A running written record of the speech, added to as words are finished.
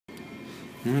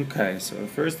Okay, so the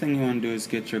first thing you want to do is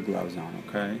get your gloves on,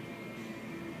 okay?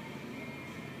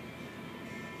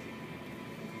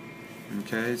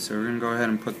 Okay, so we're going to go ahead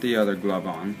and put the other glove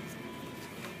on.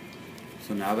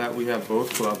 So now that we have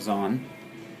both gloves on,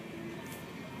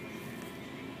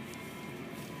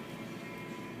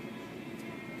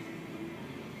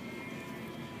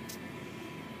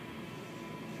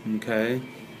 okay,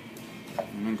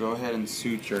 I'm going to go ahead and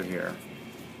suture here.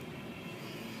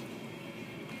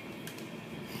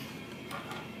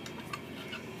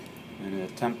 And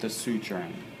attempt the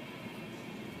suturing.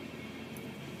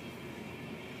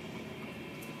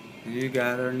 You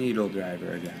got our needle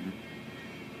driver again.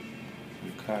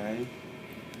 Okay.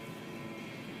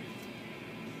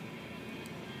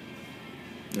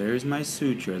 There's my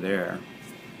suture there.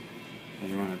 And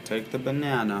you want to take the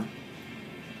banana.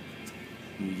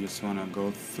 You just want to go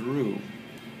through.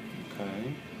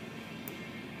 Okay.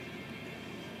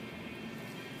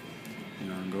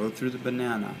 You want to go through the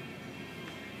banana.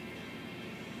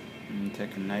 And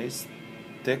take a nice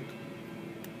thick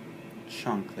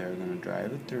chunk there. We're going to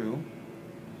drive it through.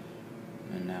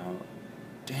 And now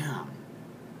down.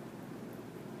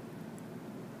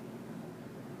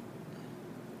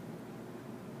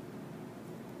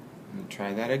 And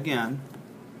try that again.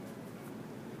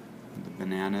 The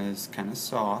banana is kind of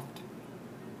soft.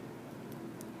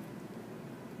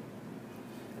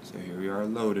 So here we are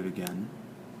loaded again.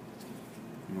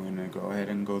 And we're going to go ahead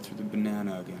and go through the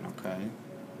banana again, okay?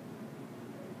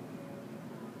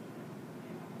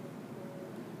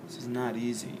 This is not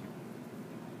easy.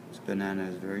 This banana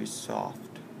is very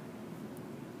soft.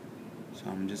 So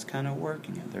I'm just kind of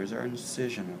working it. There's our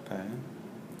incision, okay?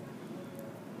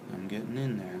 I'm getting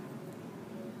in there.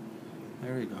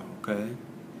 There we go, okay?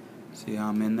 See how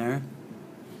I'm in there?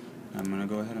 I'm going to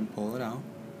go ahead and pull it out.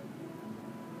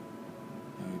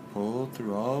 And we pull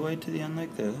through all the way to the end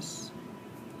like this.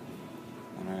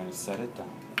 And I'm going to set it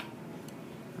down.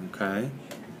 Okay?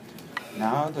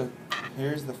 Now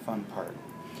here's the fun part.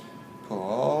 Pull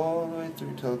all the way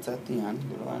through till it's at the end,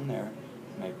 little end there.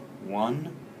 Make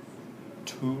 1,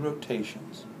 2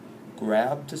 rotations.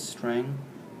 Grab the string,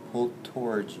 pull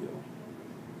towards you.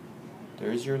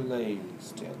 There's your laying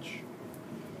stitch.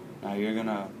 Now you're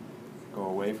gonna go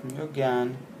away from you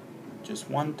again, just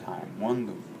one time, 1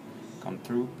 loop. Come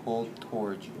through, pull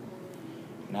towards you.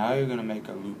 Now you're gonna make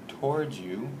a loop towards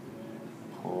you,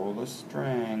 pull the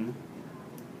string,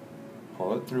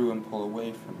 pull it through and pull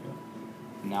away from you.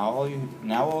 Now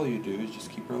all you do is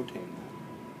just keep rotating that.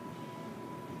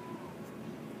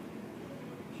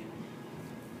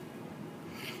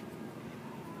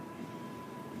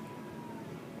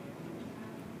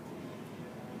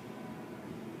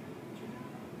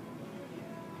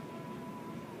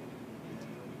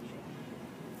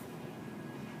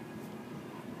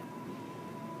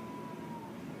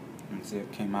 And see,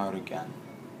 it came out again.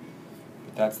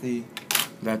 But that's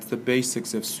the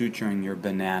basics of suturing your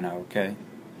banana, okay?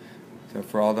 So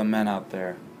for all the men out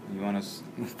there, you want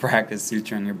to practice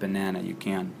suturing your banana, you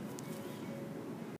can.